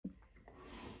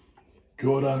Kia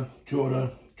ora, kia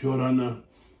ora, kia ora na,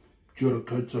 kia ora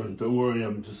koutou. Don't worry,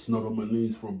 I'm just not on my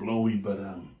knees for a blowy, but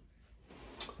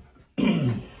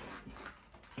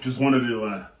just wanted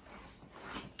to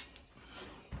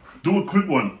do a quick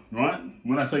one, right?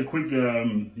 When I say quick,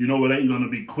 you know it ain't gonna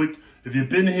be quick. If you've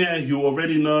been here, you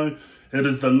already know it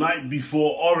is the night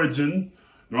before Origin,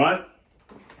 right?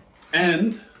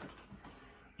 And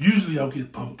usually I'll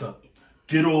get pumped up,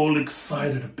 get all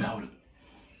excited about it.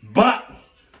 But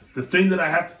the thing that I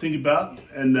have to think about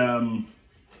and I'm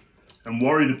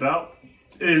worried about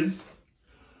is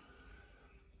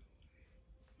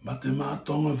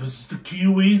Tonga versus the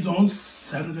Kiwis on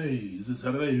Saturday. Is it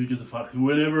Saturday? Who gives a fuck?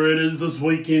 Whenever it is this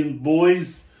weekend,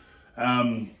 boys.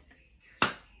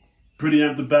 Pretty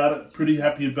amped about it, pretty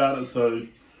happy about it. So,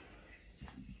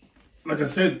 like I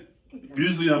said,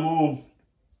 usually I'm all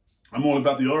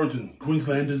about the Origin.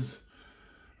 Queenslanders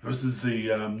versus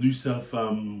the New South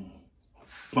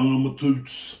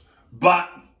Whangamatuts. But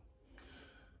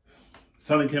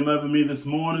something came over me this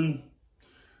morning.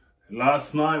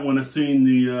 Last night when I seen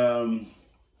the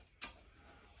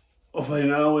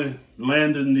Whaingawe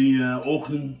land in the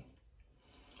Auckland,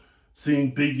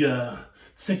 seeing big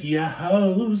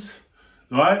Sekiahos,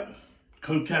 right?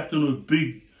 Co-captain with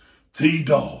big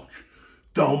T-Dog,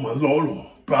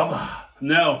 Malolo, brother.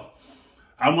 Now,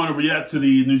 I'm going to react to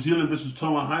the New Zealand versus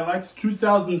Tonga highlights,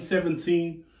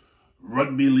 2017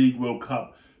 Rugby League World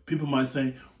Cup. People might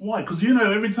say, why? Because, you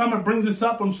know, every time I bring this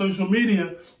up on social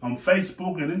media, on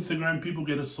Facebook and Instagram, people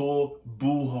get a sore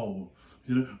bullhole.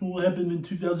 You know, what happened in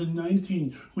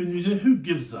 2019? Who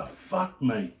gives a fuck,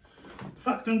 mate?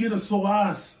 Fuck, don't get a sore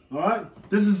ass, all right?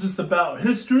 This is just about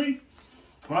history,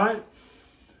 right?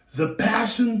 The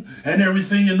passion and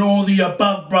everything and all the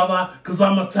above, brother, because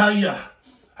I'm going to tell you, I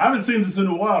haven't seen this in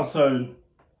a while, so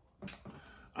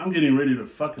I'm getting ready to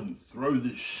fucking throw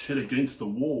this shit against the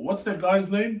wall. What's that guy's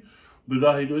name? The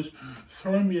guy who goes,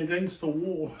 throw me against the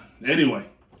wall. Anyway,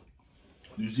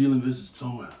 New Zealand versus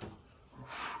Tonga.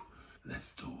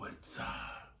 Let's do it.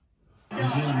 New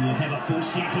Zealand will have a full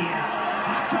set here.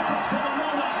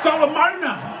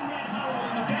 Solomona!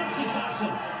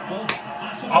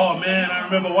 Oh man, I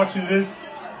remember watching this.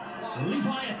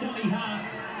 Levi at dummy half.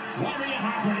 Warrior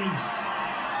Hargreaves.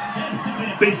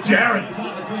 Big Jared.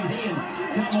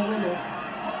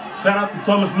 Shout out to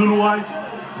Thomas Luluai.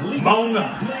 Maunga.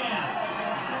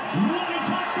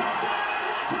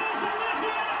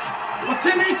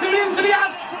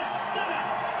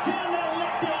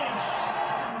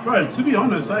 Bro, to be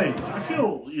honest, I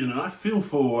feel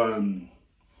for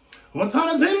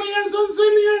Watana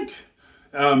Zeliak.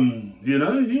 You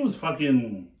know, he was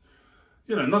fucking,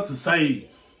 you know, not to say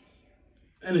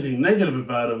anything negative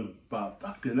about him, but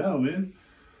fucking hell, man.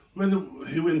 When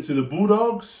he went to the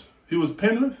Bulldogs, he was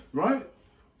Penrith, right?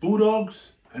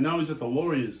 Bulldogs, and now he's at the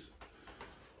Warriors.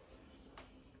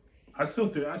 I still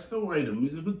rate him.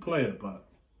 He's a good player, but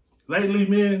lately,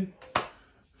 man,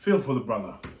 feel for the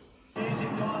brother.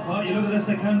 Right, you look at this,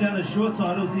 they come down the short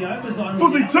side, it was the overside.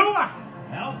 Fuzzy Tua!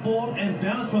 Outball and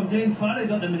bounce from Dean Farley,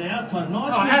 got them in the outside.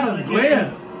 Nice. Oh, Adam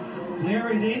Blair.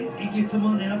 Blairy then, he gets him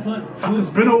on the outside. Fuck, it's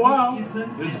been a while. It's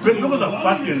been, look at the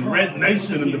fucking Red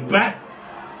Nation in the back.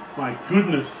 My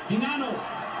goodness. Hinano.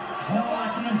 Oh,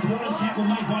 it's an important tackle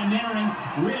made by Mannering.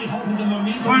 Really holding the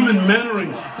momentum. Simon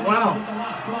Mannering. Wow.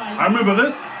 I remember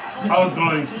this. I was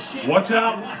going, watch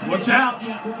out, watch out.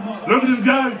 Look at him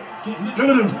go. Look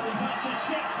at him.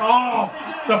 Oh,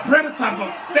 the Predator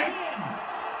got stacked.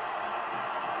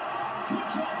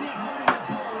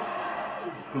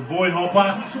 Good boy, Hopper.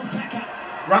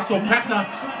 Russell Packer,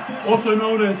 also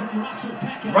known as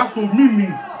Russell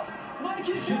Mimi.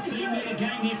 15-metre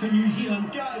game here for New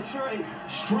Zealand. Go three.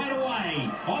 Straight away.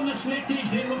 On this left edge,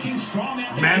 they're looking strong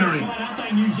out there. Mannering. Aren't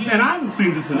they, New Zealand? And I haven't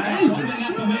seen this in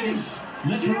ages.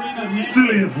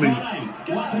 Silly of me.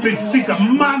 Big Sika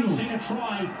Manu.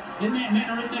 In that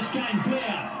manner in this game.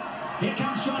 Blair. Here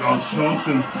comes Johnson. Oh,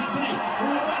 Johnson.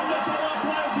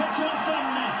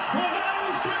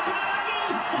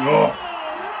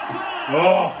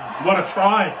 Oh, what a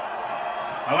try.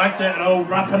 I like that old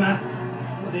Rapana.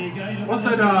 What's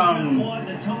that,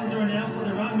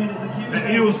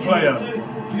 the Eels player?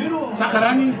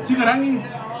 Tikarangi?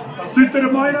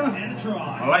 Tuteremaina?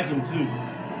 I like him too.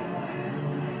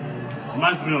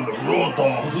 Reminds me of the Raw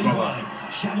Dogs, brother.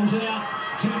 Shovels it out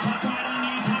to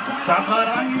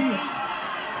Takarangi.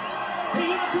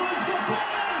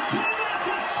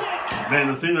 Man,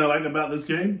 the thing I like about this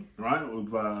game, right, with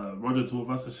Roger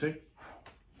Tuivasa-Sheck,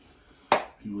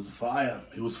 he was fire,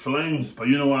 he was flames. But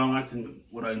you know what I liked and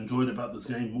what I enjoyed about this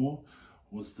game more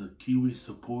was the Kiwi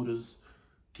supporters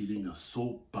getting a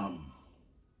sore bum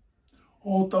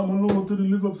Oh, Tamalolo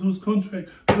didn't live up to his contract.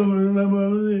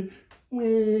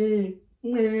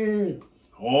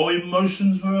 Oh,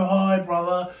 emotions were high,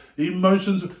 brother.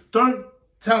 Emotions. Don't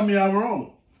tell me I'm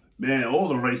wrong. Man, all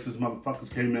the racist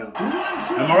motherfuckers came out.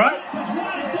 Am I right?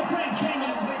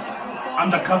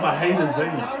 Undercover haters, eh?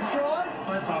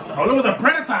 Oh, look at the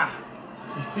predator.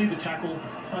 He's cleared the tackle,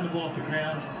 thrown the ball off the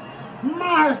ground.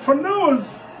 My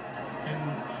Fanoas.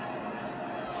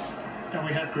 And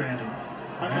we have grounding.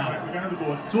 Okay, we're going to the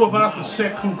board. Two of us have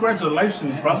said,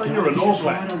 congratulations, brother. You're an All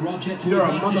Black. You're a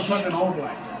motherfucking All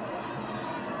Black.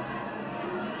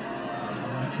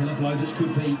 Killer blow this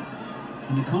could be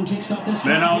in the context of this.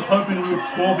 Man, I was hoping we would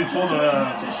score before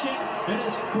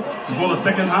the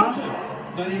second half.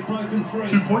 But he broken free.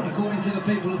 2 points. According to the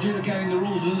people adjudicating the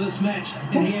rules of this match.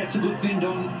 And here it's a good fend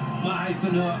on Mahe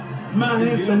Fanua.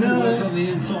 Work on the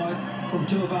inside from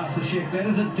Tuivasa-Sheck. That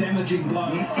is a damaging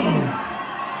blow.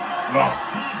 Oh.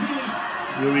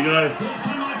 Here we go.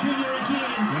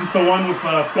 Is this the one with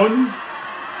Tony?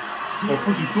 Or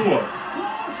Fusitua?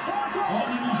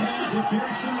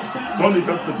 Tony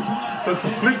does the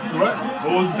flick, right?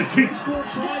 Or is it the kick?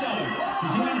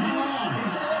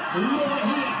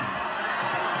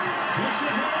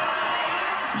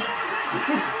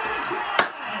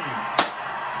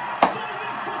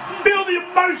 Feel the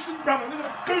emotion, brother. Look at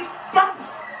the goosebumps.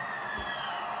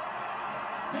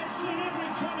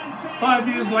 5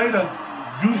 years later,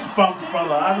 goosebumps,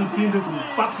 brother. I haven't seen this in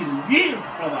fucking years,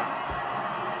 brother.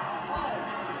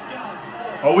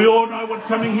 Oh, we all know what's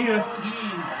coming here.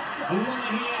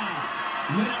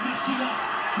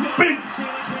 Big,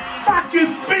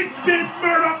 fucking big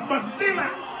Murdoch Masila.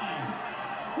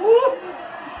 Woo!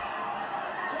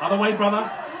 Other way, brother.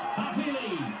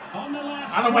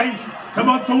 Other way. Come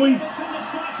on, Tui.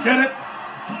 Get it.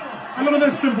 And look at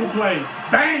this simple play.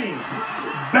 Bang!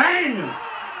 Bang!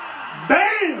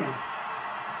 Bam!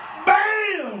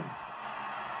 Bam!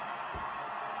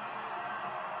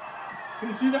 Can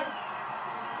you see that?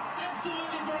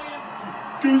 Absolutely brilliant.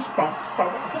 Goosebumps,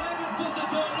 brother. David puts it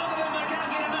to it. Look at them. They can't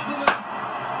get enough of it.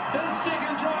 His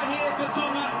second try here for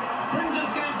Tonga brings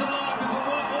this game to life if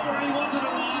it already wasn't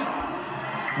alive.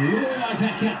 Yeah,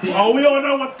 back out there. Oh, we all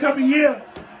know what's coming here.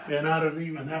 And I don't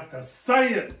even have to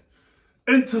say it.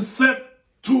 Intercept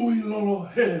Tui Lolo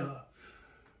hair.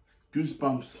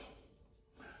 Goosebumps.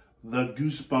 The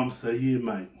goosebumps are here,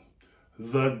 mate.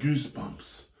 The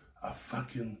goosebumps are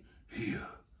fucking here.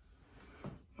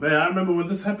 Man, I remember when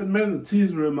this happened, man, the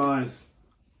tears were in my eyes.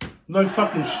 No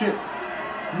fucking shit.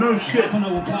 No shit. Rapana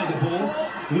will play the ball.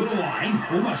 Little way.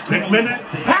 Almost Next minute,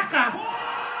 Packer!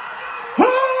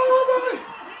 Oh, boy!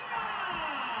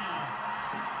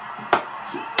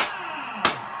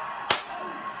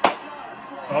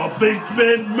 Oh, Big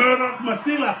Ben, Murdoch,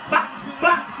 Masila, Back,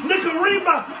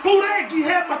 Nicarima, Fureki,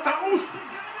 Mataus.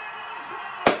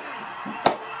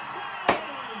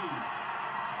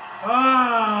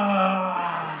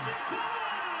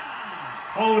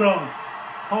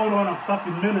 Hold on a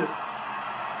fucking minute.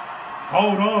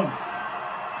 Hold on.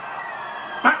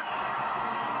 Back.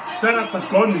 Shout out to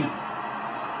Goni.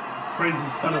 Crazy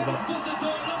son of a... Look at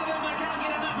them, they can't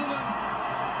get enough of him.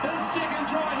 His second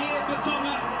try here for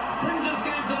Tonga brings this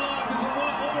game to life if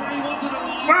it already wasn't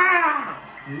alive.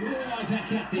 Yeah,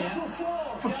 back out there.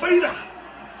 Fafita.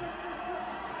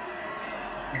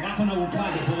 Rapana will play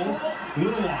the ball.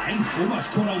 Little way. Almost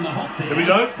caught on the hop there. Here we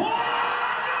go.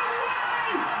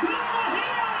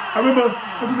 I remember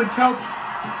I was on the couch.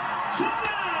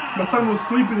 My son was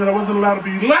sleeping and I wasn't allowed to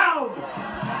be loud.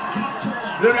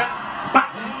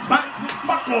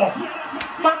 Fuck off.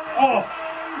 Fuck off.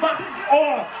 Fuck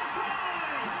off.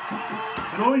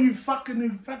 And all you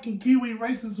fucking Kiwi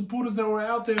racist supporters that were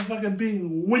out there fucking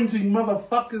being whinging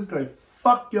motherfuckers, go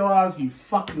fuck your ass, you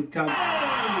fucking cunt.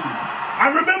 I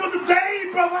remember the day,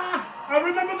 brother. I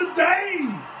remember the day.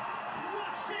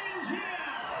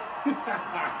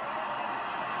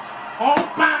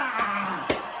 Opa!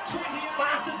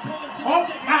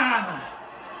 Opa!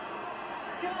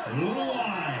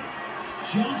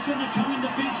 Johnson, the Tongan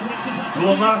defense races up. Two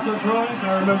of us are trying.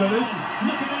 I remember this.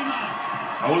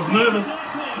 I was nervous.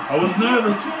 I was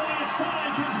nervous.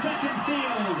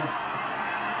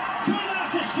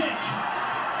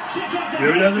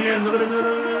 Here he does again. Look at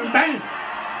him. Bang!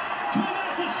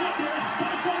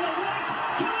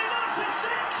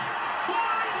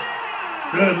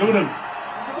 Good, look at him.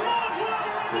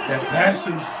 It's that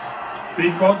passion,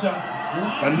 Big Roger.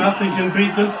 But nothing can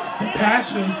beat this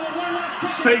passion.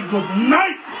 Say good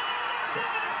night.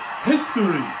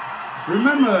 History.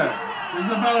 Remember that. It's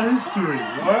about history,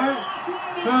 alright?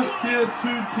 First tier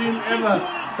 2 team ever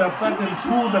to fucking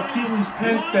pull the Kiwis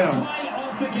pants down.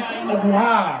 Oh,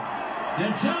 wow.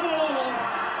 And Tamalolo.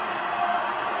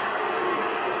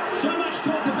 So much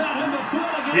talk about him before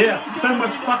the game. Yeah, so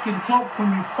much fucking talk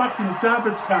from you fucking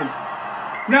garbage cunts.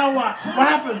 Now what? What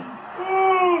happened?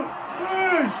 Oh,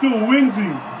 it's still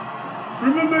wingsing.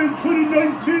 Remember in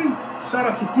 2019? Shout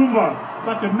out to Kuma.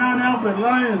 Fucking Mount Albert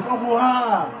Lions.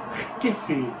 Oh,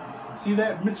 Giffy. See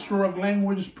that mixture of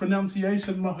language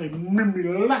pronunciation?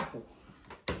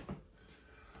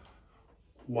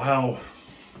 Wow.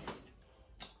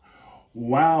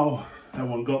 Wow. That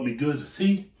one got me good.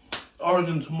 See?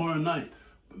 Origin tomorrow night.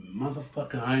 But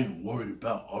motherfucker, I ain't worried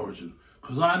about Origin.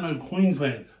 Because I know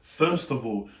Queensland, first of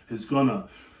all, is gonna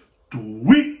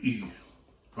tweet you.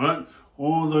 Right?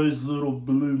 All those little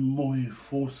blue moy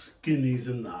four skinnies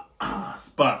in the ass.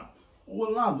 But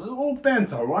all love, all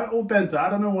banter, right? All banter. I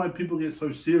don't know why people get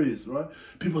so serious, right?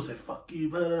 People say, fuck you,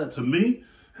 blah, blah, blah, to me,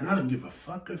 and I don't give a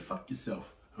fuck. Go fuck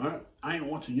yourself, all right? I ain't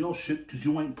watching your shit because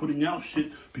you ain't putting out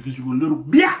shit because you a little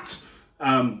bitch.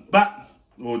 But,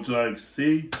 all jokes,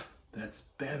 see, that's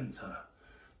banter.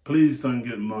 Please don't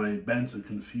get my banter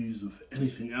confused with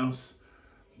anything else.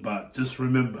 But just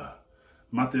remember,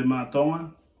 mate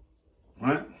mātonga,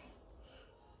 right?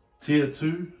 Tier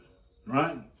 2,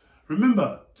 right?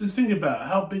 Remember, just think about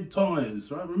how big Tonga is,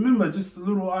 right? Remember, just a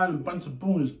little island, bunch of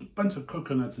boomers, bunch of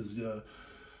coconuts is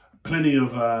plenty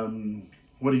of,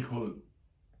 what do you call it?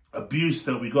 Abuse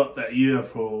that we got that year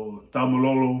for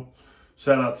Tamalolo.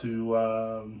 Shout out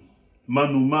to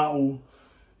Manu Ma'u.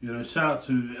 You know, shout out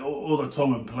to all the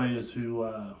Tongan players who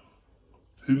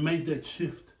made that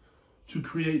shift to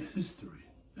create history.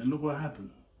 And look what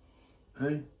happened.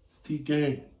 Hey, it's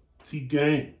T-Gang,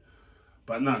 T-Gang.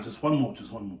 But no, just one more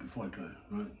before I go,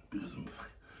 right? Because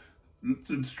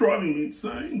it's driving me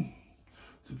insane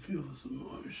to feel this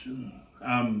emotion.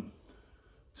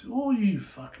 To all you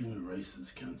fucking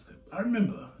racist cunts, I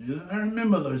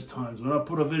remember those times when I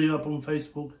put a video up on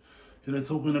Facebook, you know,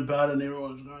 talking about it and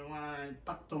everyone's going,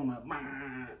 fuck on that,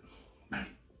 mate.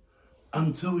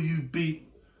 Until you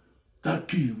beat the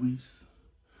Kiwis,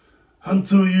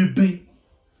 until you beat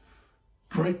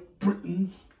Great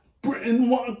Britain, Britain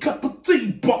want a cup of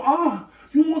tea, butter?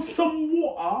 You want some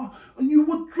water? And you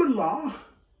a driller?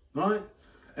 Right?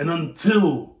 And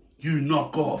until you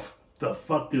knock off the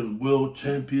fucking world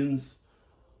champions,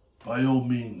 by all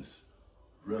means,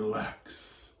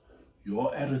 relax.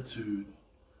 Your attitude,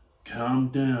 calm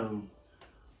down.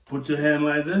 Put your hand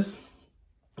like this,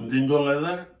 and then go like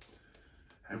that,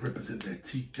 and represent that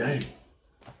T-Gang.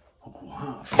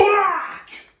 Fuck!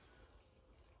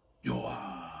 Your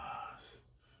ass.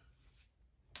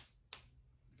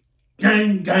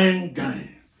 Gang, gang,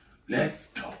 gang. Let's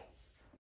go.